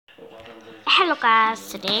Hello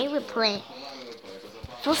guys, today we're playing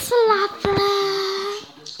Lava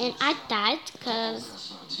and I died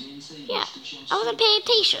because, I wasn't paying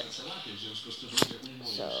attention.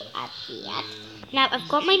 So I did. Now I've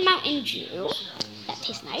got my Mountain Dew, that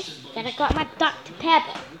tastes nice. Then I got my Dr.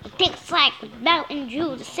 Pepper. It tastes like Mountain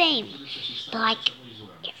Dew, the same. But like,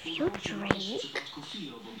 if you drink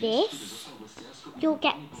this, you'll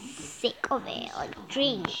get sick of it. Like,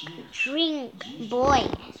 drink, boy.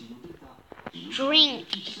 Drink.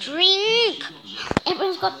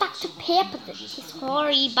 Everyone's got Dr. Pepper. It's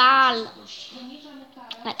horrible.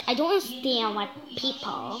 Like, I don't understand why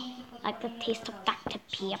people like the taste of Dr.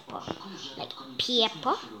 Pepper. Like,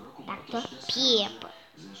 pepper, Dr. Pepper.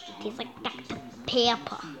 It tastes like Dr.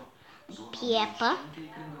 Pepper. Pepper.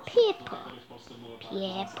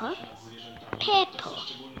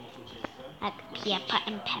 Like, pepper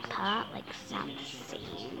and pepper, like, sound the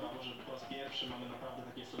same.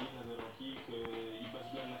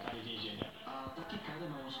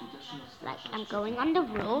 Like, I'm going on the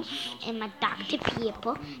roof, and my Dr.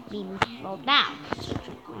 Pepper made me fall down. So I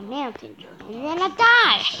drink my Mountain Dew, and then I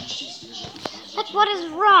die. Like, what is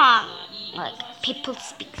wrong? Like, people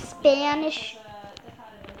speak Spanish.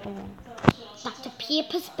 Dr.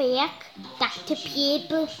 Pepper's back. Dr.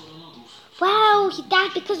 Pepper. Wow, he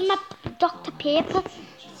died because of my Dr. Pepper.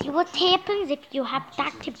 See what happens if you have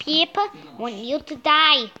Dr. Pepper? I want you to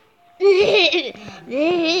die.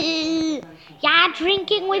 Yeah,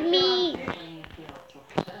 drinking with me.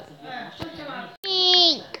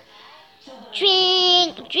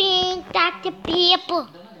 Drink, Dr. Pepper.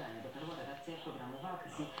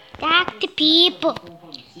 Dr. Pepper.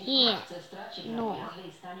 Yeah, no.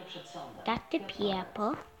 Dr.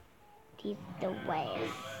 Pepper is the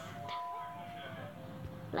worst.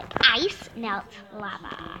 Like ice melts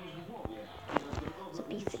lava. So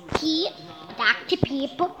basically, Dr.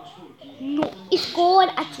 Pepper. No, it's gone.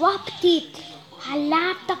 I dropped it. I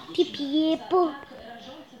love Dr. Pepper.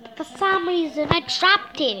 For some reason, I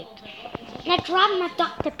dropped it. And I dropped my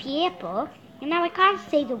Dr. Pepper. And now I can't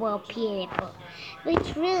say the word pepper.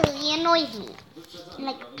 Which really annoys me.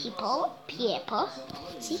 Like people, pepper.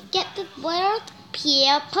 See, get the word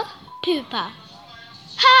pepper, pooper.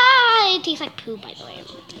 Hi! It tastes like poo, by the way.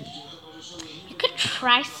 You could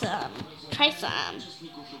try some.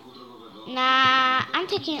 Nah, I'm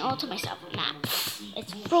taking it all to myself. Nah,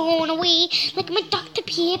 it's thrown away like my Dr.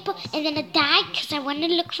 Pepper. And then I died because I wanted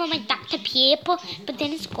to look for my Dr. Pepper. But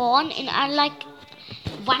then it's gone and I like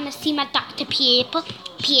want to see my Dr. Pepper.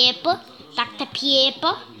 Dr.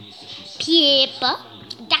 Pepper.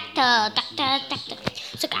 Doctor.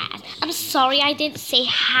 So guys, I'm sorry I didn't say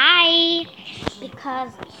hi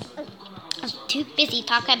because I was too busy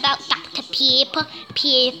talking about Dr. Pepper.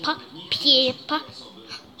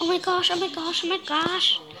 Oh my gosh. Look at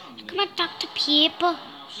my Dr. Pepper.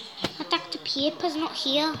 My Dr. Pepper's not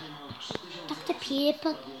here. Dr.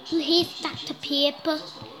 Pepper. Who hates Dr. Pepper?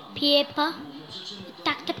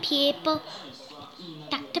 Dr. Pepper.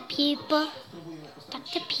 Dr. Pepper.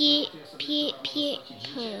 Dr. P. Dr. P.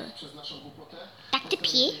 Dr.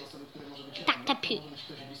 Poo.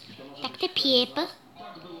 Dr. Pepper.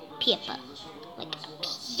 Like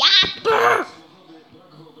pepper.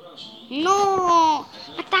 No,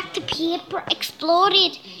 my Dr. Pepper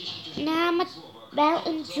exploded. Now my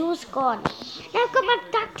Mountain Dew's gone. Now I've got my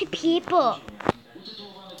Dr. Pepper.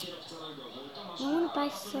 I want to buy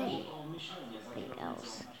something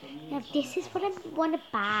else. Now this is what I want to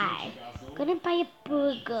buy. I'm gonna buy a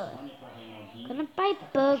burger.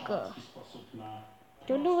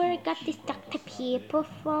 Don't know where I got this Dr. Pepper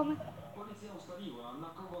from.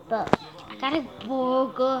 But I got a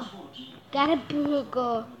burger. I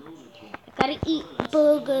gotta eat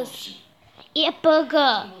burgers. Eat a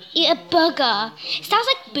burger. It sounds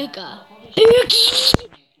like burger.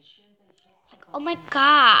 Oh my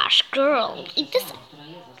gosh, girl. Eat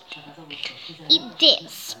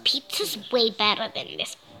this. Pizza's way better than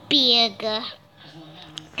this burger.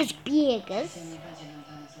 Because burgers,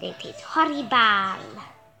 they taste horrible.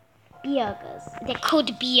 Burgers. They're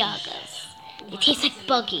called burgers. They taste like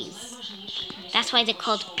buggies. That's why they're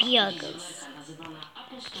called burgers.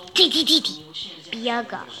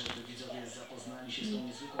 Burger.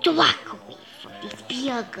 Walk away from this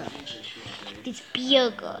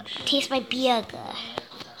burger. Taste my burger.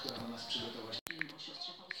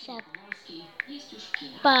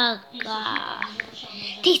 Burger.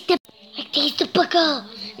 Taste the burger.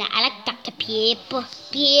 Nah, I like Dr. Pepper.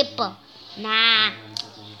 Nah.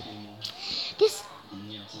 This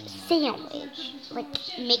sandwich,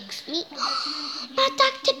 makes me... My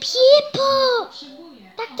Dr. Pepper.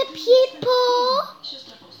 Dr.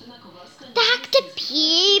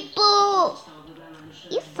 Pepper.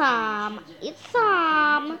 some. Eat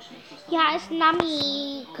some. Yeah, it's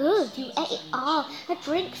nummy. Good. You ate it all. Now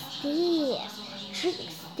drink this. Drink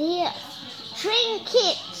this. Drink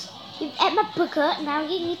it. You ate my burger. Now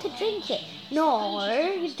you need to drink it. No,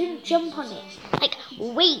 you didn't jump on it. Like,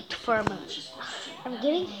 wait for a moment. I'm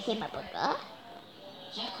giving him a burger.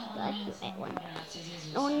 Good, you ate one.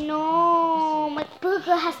 Oh no, my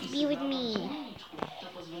burger has to be with me.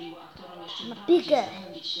 My burger.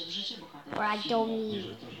 Or I don't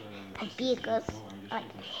need a burger.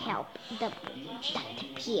 Like help the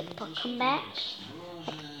people come back.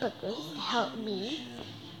 Like burgers help me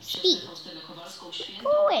speak. Go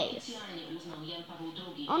away.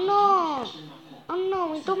 Oh no. Oh no,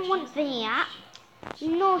 we don't want that.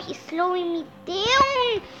 No, he's slowing me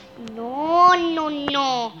down. No, no,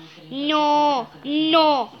 no. No,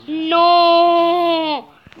 no, no.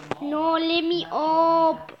 No, let me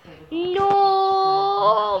up.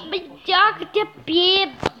 No, my Dr.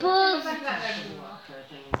 Peppers.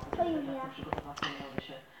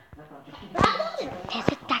 There's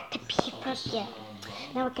a Dr. Pepper here.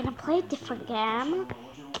 Now we're gonna play a different game.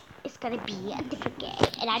 It's gonna be a different game,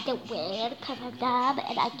 and I don't win because I'm dumb,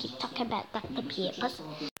 and I keep talking about Dr. Peppers.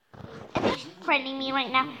 And they're friending me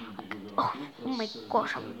right now. Like, oh my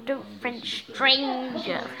gosh, I'm doing French strangers.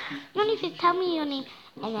 You don't even tell me your name,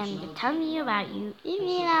 and then they tell me about you, and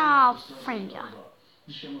then I'll friend you.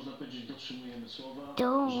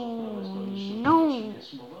 Don't know.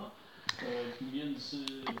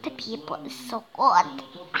 But the people is so good.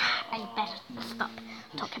 I better stop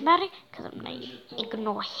talking about it because I'm gonna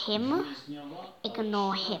ignore him.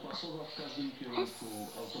 Ignore him. Let's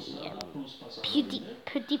see.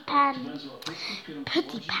 PewDiePan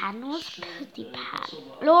was PewDiePan.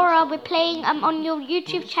 Laura, we're playing on your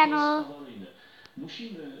YouTube channel.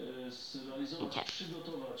 Okay.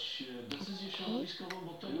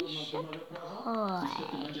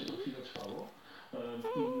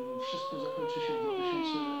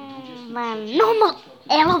 Normal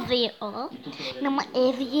elevator. Normal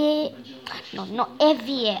elevator. No, not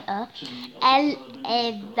elevator.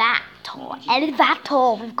 Elevator.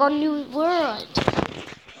 Elevator. We've got a new word.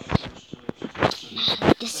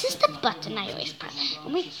 This is the button I always press. Oh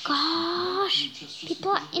my gosh.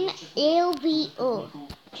 People are in elevator.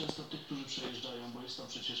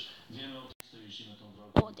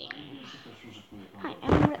 Recording. Hi,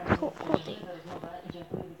 I'm recording.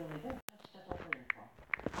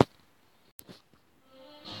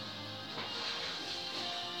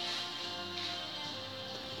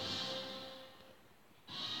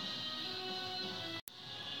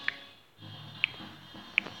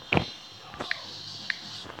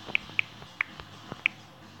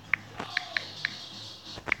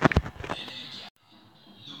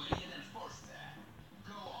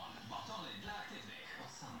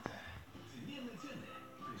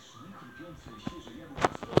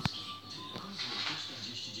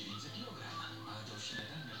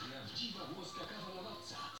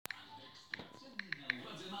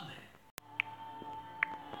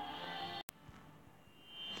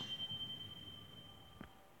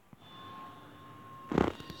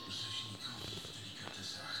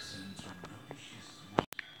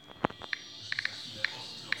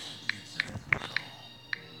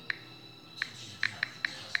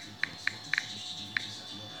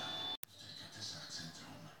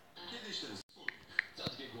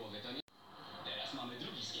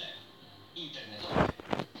 Internetowy.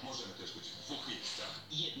 Możemy też być w dwóch miejscach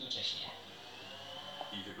jednocześnie.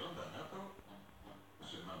 I wygląda na to,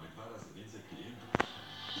 że mamy 2 razy więcej klientów.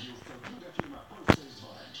 Już co druga firma w Polsce jest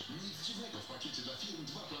Orange. Nic dziwnego, w pakiecie dla firm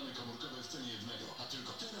 2 plany komórkowe w cenie jednego. A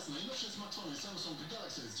tylko teraz najnowsze smartfony Samsung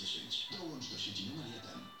Galaxy S10. Dołącz do sieci numer 1.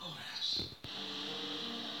 Orange.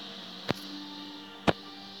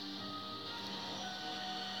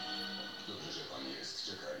 Dobrze, że pan jest.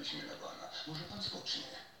 Czekaliśmy na pana. Może pan spocznie.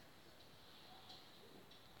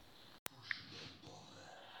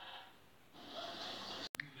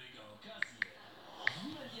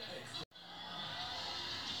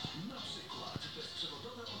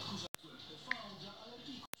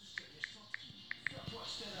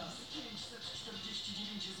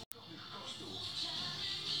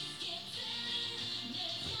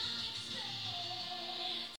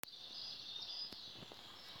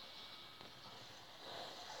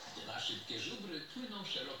 Szybkie żubry płyną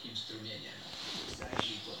szerokim strumieniem.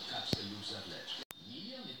 Zajrzyj pod kapsel lub zawleczkę.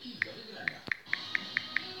 Miliony piw do wygrania.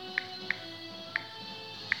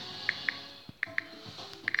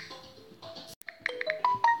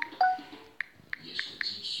 Jeszcze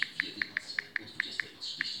dziś w jedynce o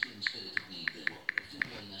 20:35 4 turniej demo. W tym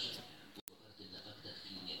marynarze opartym na faktach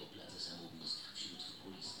filmie o pladze samobójstw wśród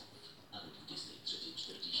futbolistów. A o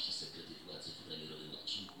 23:40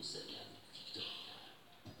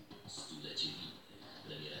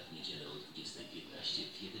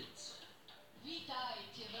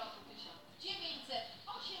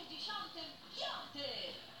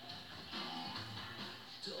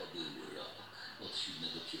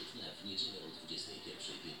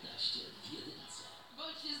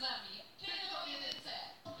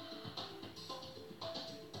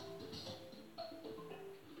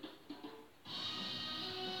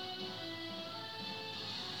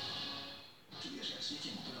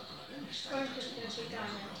 Kończysz te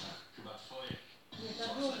bieganie. Nie za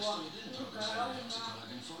długo.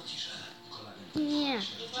 Nie.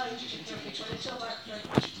 Walić się trochę, porysować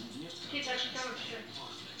coś. Czytać książkę.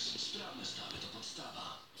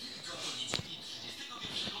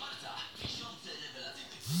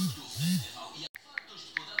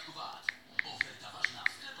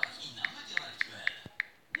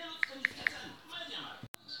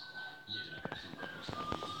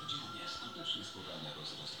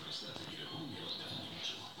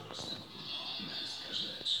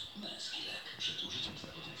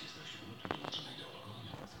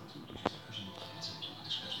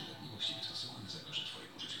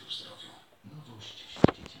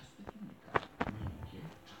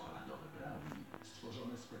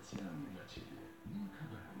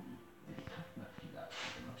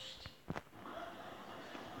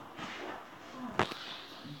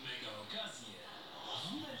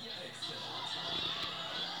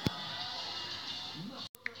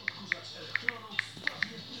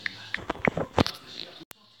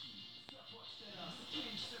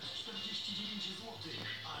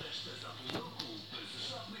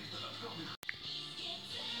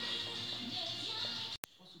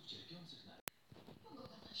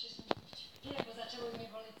 Nie, bo zaczęły mnie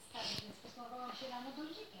boleć stary, więc posmarowałam się rano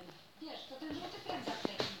dolnikiem. Wiesz, to ten żółty krem z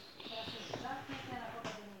apteki. Teraz już żadne ten, a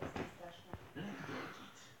pogoda nie jest tak straszna. Lek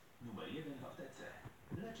Dolgit. Numer 1 w aptece.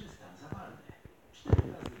 Leczy stan zapalny. 4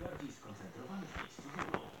 razy bardziej skoncentrowany w miejscu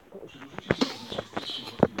bólu. Przed użyciem zapoznać się z treścią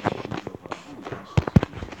właściwości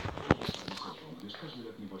gdyż każdy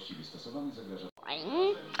lek niewłaściwie stosowany zagraża.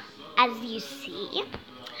 As you see,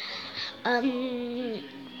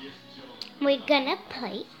 we're gonna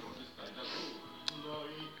play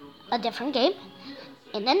a different game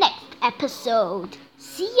in the next episode.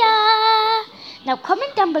 See ya! Now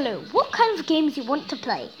comment down below what kind of games you want to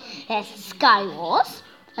play. There's Sky Wars,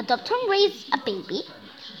 Adopt and Raise a Baby.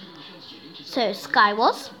 So Sky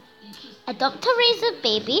Wars, Adopt and Raise a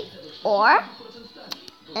Baby, or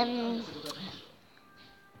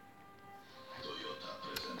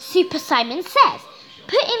Super Simon Says.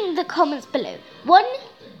 Put in the comments below 1,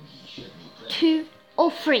 2,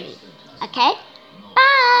 or 3. Okay?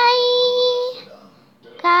 Bye,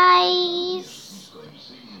 guys.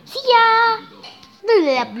 See ya.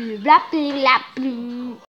 Blah, blah, blah, blah, blah.